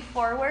moving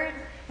forward,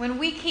 when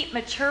we keep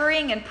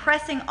maturing and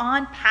pressing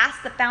on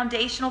past the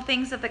foundational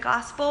things of the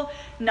gospel,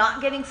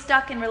 not getting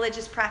stuck in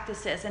religious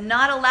practices and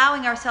not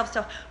allowing ourselves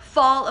to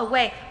fall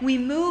away, we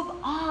move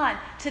on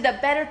to the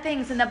better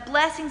things, and the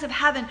blessings of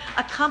heaven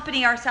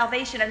accompany our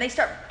salvation, and they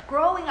start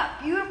growing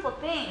up beautiful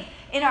things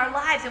in our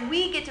lives, and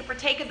we get to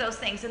partake of those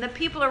things, and the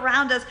people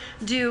around us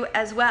do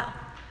as well.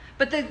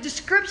 But the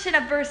description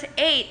of verse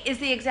 8 is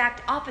the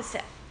exact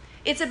opposite.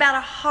 It's about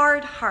a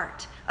hard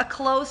heart, a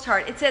closed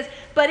heart. It says,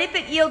 but if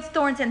it yields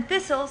thorns and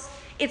thistles,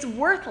 it's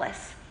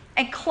worthless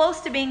and close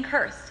to being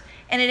cursed,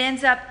 and it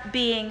ends up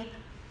being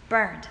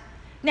burned.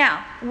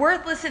 Now,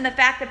 worthless in the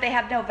fact that they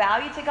have no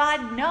value to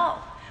God? No.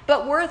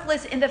 But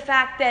worthless in the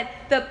fact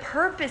that the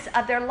purpose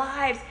of their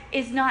lives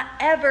is not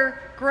ever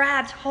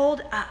grabbed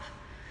hold of.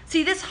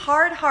 See, this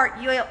hard heart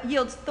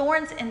yields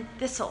thorns and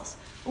thistles.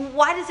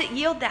 Why does it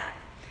yield that?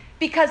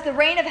 Because the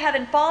rain of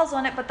heaven falls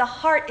on it, but the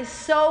heart is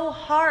so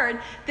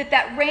hard that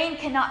that rain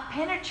cannot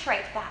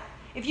penetrate that.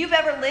 If you've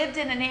ever lived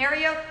in an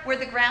area where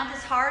the ground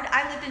is hard,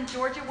 I lived in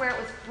Georgia where it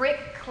was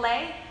brick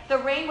clay, the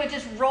rain would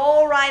just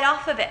roll right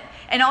off of it.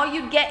 And all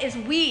you'd get is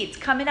weeds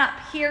coming up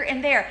here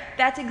and there.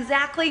 That's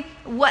exactly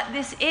what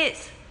this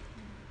is.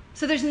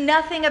 So there's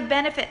nothing of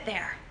benefit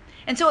there.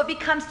 And so it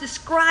becomes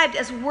described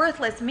as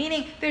worthless,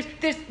 meaning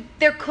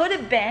there could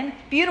have been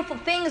beautiful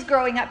things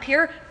growing up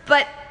here,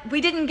 but we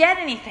didn't get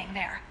anything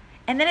there.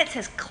 And then it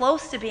says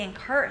close to being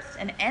cursed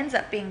and ends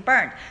up being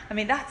burned. I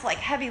mean, that's like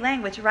heavy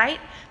language, right?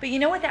 But you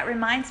know what that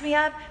reminds me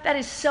of? That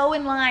is so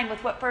in line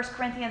with what 1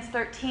 Corinthians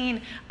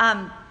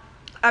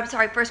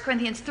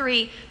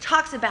 3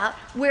 talks about,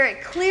 where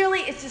it clearly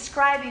is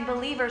describing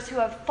believers who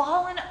have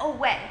fallen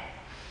away,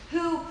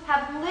 who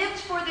have lived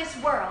for this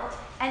world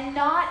and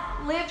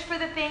not lived for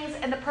the things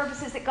and the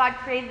purposes that God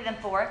created them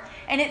for.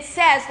 And it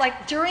says,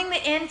 like during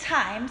the end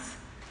times,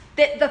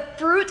 that the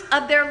fruit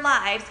of their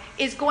lives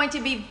is going to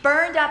be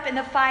burned up in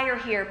the fire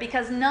here,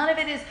 because none of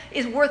it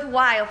is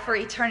worthwhile for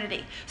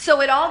eternity.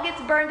 So it all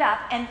gets burned up,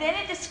 and then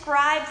it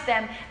describes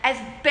them as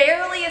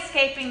barely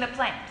escaping the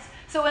flames.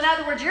 So in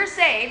other words, you're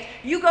saved,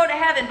 you go to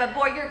heaven, but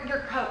boy,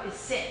 your coat is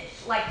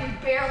singed. Like you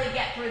barely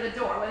get through the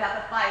door without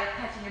the fire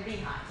catching your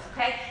behinds,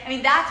 okay? I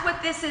mean, that's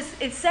what this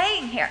is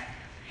saying here.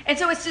 And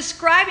so it's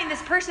describing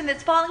this person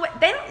that's falling away.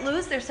 They don't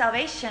lose their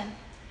salvation,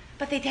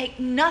 but they take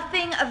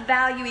nothing of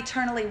value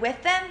eternally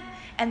with them,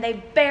 and they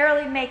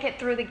barely make it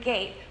through the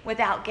gate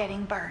without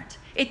getting burned.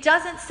 It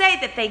doesn't say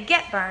that they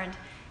get burned.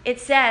 It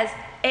says,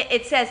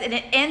 and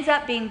it ends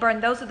up being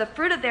burned. Those are the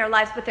fruit of their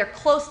lives, but they're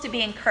close to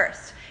being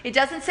cursed. It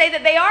doesn't say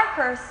that they are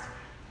cursed,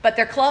 but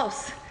they're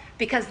close,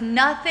 because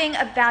nothing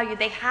of value.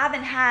 They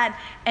haven't had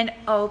an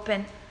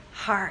open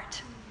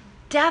heart.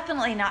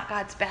 Definitely not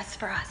God's best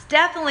for us.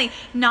 Definitely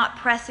not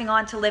pressing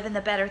on to live in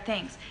the better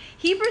things.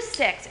 Hebrews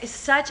 6 is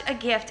such a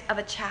gift of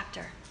a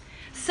chapter.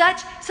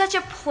 Such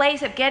a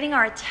place of getting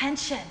our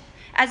attention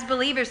as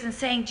believers and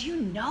saying, do you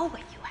know what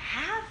you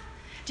have?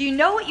 Do you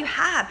know what you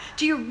have?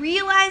 Do you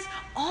realize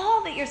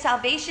all that your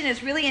salvation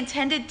is really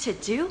intended to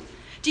do?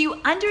 Do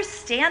you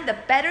understand the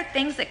better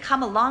things that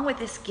come along with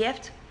this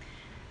gift?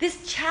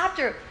 This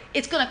chapter,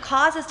 it's going to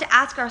cause us to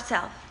ask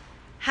ourselves,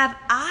 have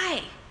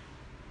I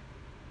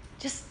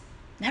just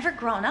never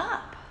grown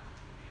up?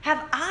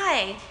 Have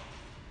I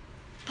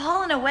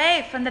fallen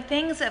away from the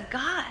things of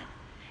God?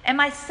 Am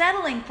I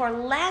settling for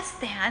less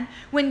than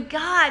when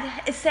God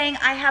is saying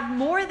I have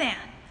more than?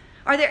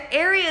 Are there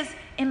areas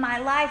in my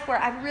life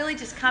where I've really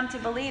just come to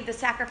believe the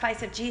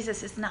sacrifice of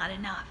Jesus is not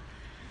enough?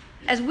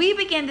 As we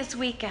begin this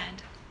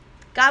weekend,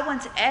 God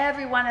wants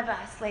every one of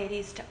us,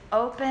 ladies, to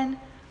open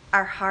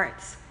our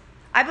hearts.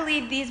 I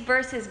believe these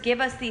verses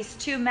give us these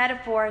two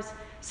metaphors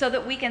so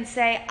that we can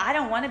say, I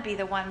don't want to be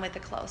the one with the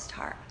closed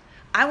heart.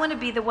 I want to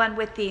be the one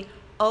with the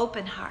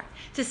open heart.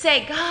 To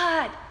say,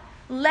 God,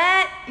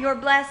 let your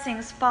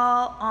blessings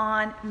fall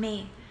on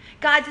me.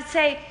 God, to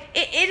say,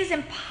 it is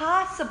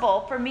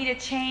impossible for me to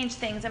change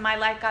things in my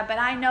life, God, but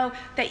I know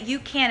that you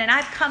can, and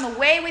I've come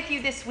away with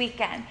you this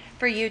weekend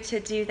for you to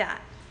do that.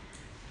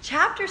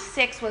 Chapter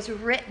 6 was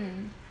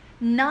written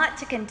not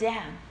to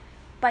condemn,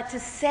 but to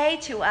say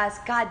to us,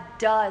 God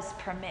does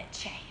permit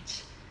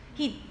change.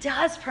 He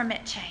does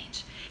permit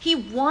change. He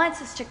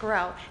wants us to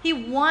grow. He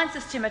wants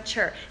us to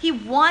mature. He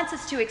wants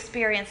us to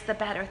experience the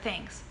better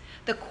things.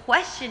 The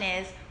question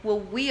is, will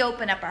we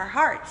open up our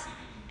hearts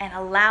and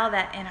allow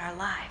that in our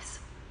lives?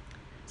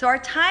 So our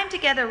time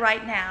together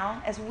right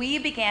now, as we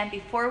began,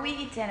 before we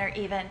eat dinner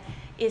even,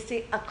 is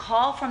a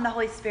call from the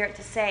Holy Spirit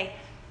to say,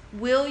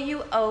 will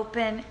you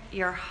open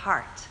your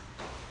heart?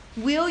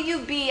 Will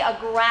you be a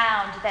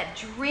ground that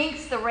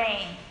drinks the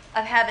rain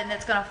of heaven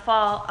that's going to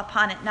fall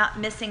upon it, not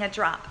missing a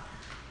drop?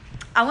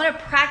 I want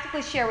to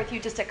practically share with you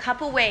just a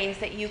couple ways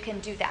that you can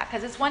do that.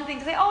 Because it's one thing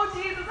to say, oh,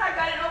 Jesus, I've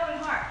got an open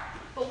heart.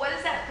 But what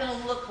is that going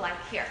to look like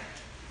here?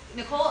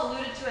 Nicole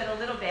alluded to it a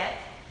little bit.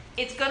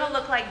 It's going to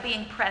look like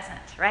being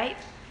present, right?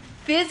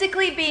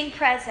 Physically being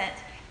present.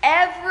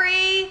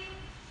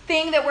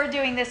 Everything that we're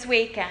doing this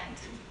weekend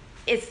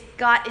is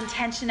got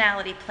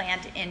intentionality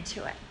planned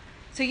into it.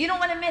 So you don't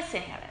want to miss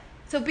any of it.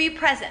 So be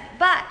present.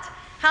 But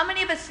how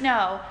many of us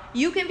know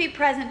you can be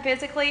present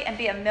physically and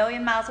be a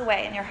million miles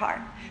away in your heart?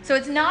 So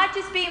it's not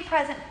just being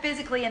present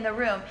physically in the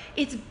room.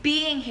 It's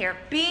being here,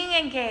 being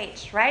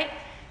engaged, right?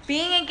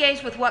 Being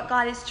engaged with what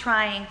God is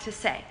trying to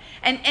say.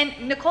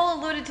 And Nicole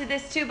alluded to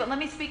this too, but let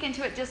me speak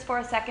into it just for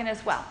a second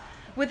as well.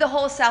 With the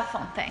whole cell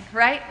phone thing,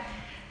 right?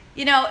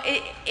 You know,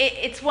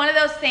 it's one of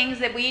those things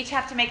that we each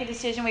have to make a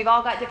decision. We've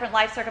all got different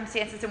life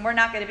circumstances, and we're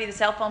not going to be the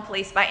cell phone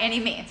police by any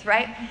means,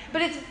 right?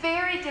 But it's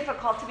very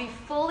difficult to be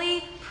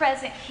fully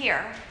present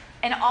here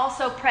and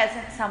also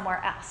present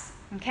somewhere else,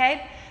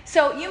 okay?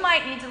 So you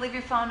might need to leave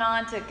your phone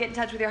on to get in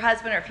touch with your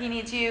husband, or if he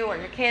needs you, or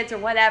your kids, or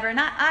whatever. And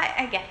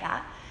I get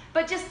that.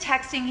 But just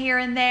texting here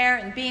and there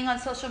and being on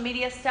social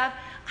media stuff,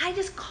 I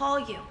just call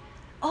you.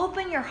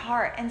 Open your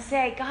heart and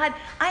say, God,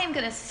 I am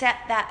going to set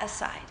that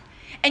aside.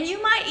 And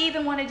you might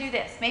even want to do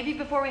this. Maybe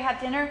before we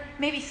have dinner,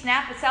 maybe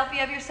snap a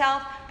selfie of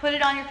yourself, put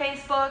it on your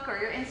Facebook or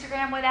your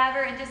Instagram, whatever,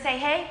 and just say,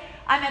 hey,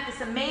 I'm at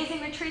this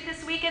amazing retreat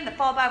this weekend, the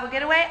Fall Bible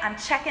Getaway. I'm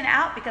checking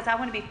out because I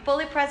want to be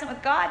fully present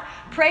with God.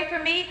 Pray for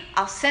me.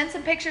 I'll send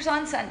some pictures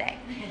on Sunday.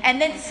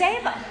 And then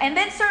save them. And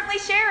then certainly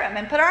share them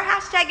and put our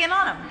hashtag in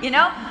on them, you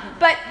know.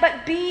 But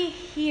be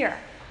here.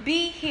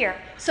 Be here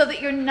so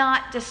that you're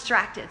not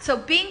distracted. So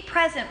being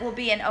present will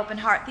be an open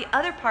heart. The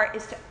other part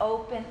is to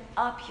open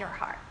up your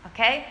heart,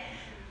 okay?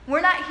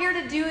 We're not here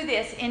to do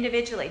this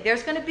individually.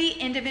 There's going to be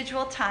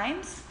individual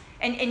times,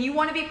 and you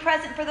want to be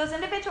present for those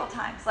individual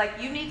times. Like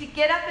you need to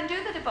get up and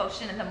do the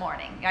devotion in the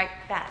morning, like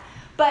that.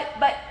 But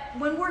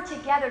when we're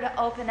together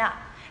to open up,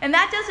 and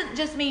that doesn't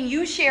just mean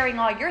you sharing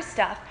all your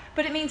stuff,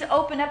 but it means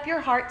open up your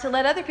heart to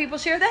let other people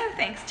share their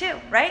things too,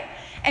 right?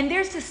 And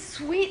there's this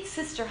sweet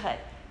sisterhood.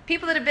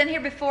 People that have been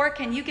here before,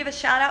 can you give a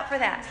shout out for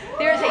that?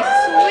 There's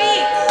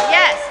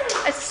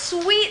a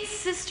sweet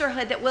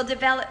sisterhood that will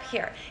develop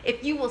here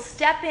if you will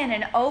step in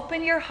and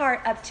open your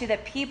heart up to the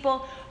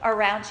people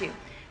around you.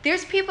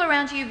 There's people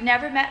around you you've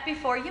never met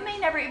before. You may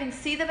never even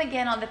see them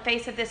again on the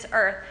face of this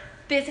earth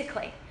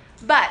physically.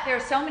 But there are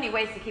so many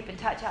ways to keep in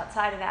touch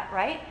outside of that,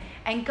 right?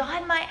 And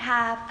God might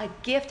have a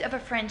gift of a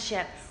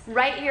friendship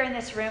right here in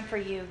this room for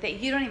you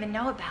that you don't even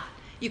know about.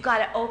 You've got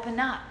to open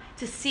up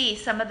to see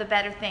some of the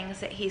better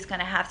things that he's going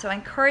to have. So I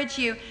encourage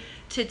you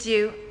to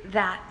do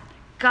that.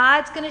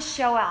 God's going to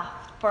show off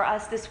for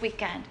us this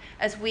weekend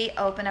as we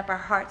open up our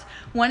hearts.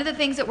 One of the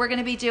things that we're going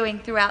to be doing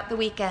throughout the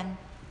weekend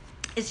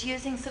is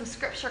using some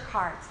scripture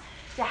cards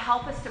to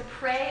help us to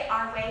pray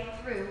our way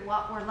through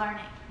what we're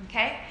learning,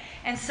 okay?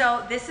 And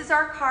so this is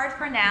our card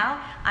for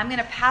now. I'm going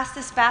to pass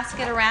this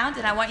basket around,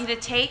 and I want you to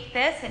take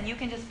this, and you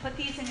can just put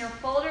these in your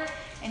folder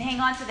and hang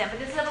on to them. But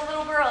this is of a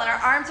little girl, and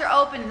her arms are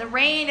open, and the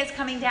rain is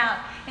coming down.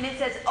 And it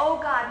says, oh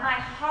God, my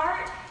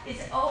heart is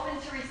open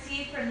to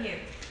receive from you.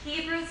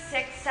 Hebrews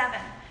 6:7.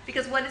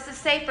 Because what does it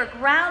say? For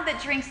ground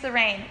that drinks the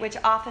rain, which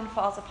often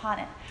falls upon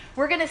it.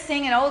 We're going to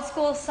sing an old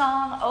school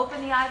song,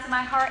 Open the Eyes of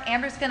My Heart.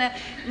 Amber's going to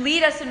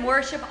lead us in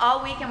worship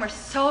all week, and we're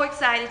so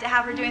excited to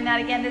have her doing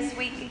that again this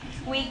weekend.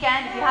 If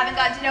you haven't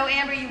gotten to know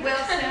Amber, you will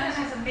soon.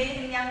 She's an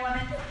amazing young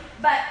woman.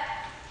 But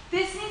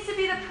this needs to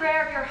be the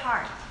prayer of your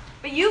heart.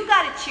 But you've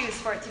got to choose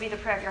for it to be the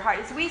prayer of your heart.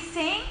 As we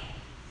sing,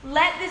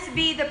 let this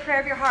be the prayer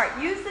of your heart.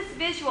 Use this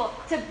visual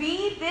to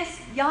be this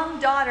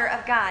young daughter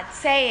of God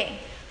saying,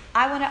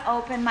 I want to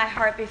open my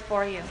heart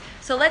before you.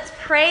 So let's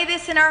pray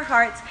this in our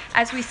hearts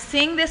as we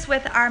sing this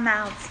with our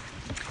mouths.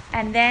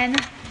 And then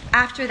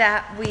after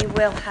that, we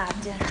will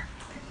have dinner.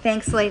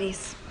 Thanks,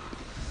 ladies.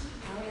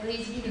 All right,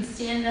 ladies, you can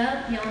stand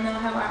up. Y'all know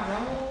how I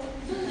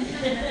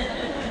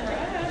roll.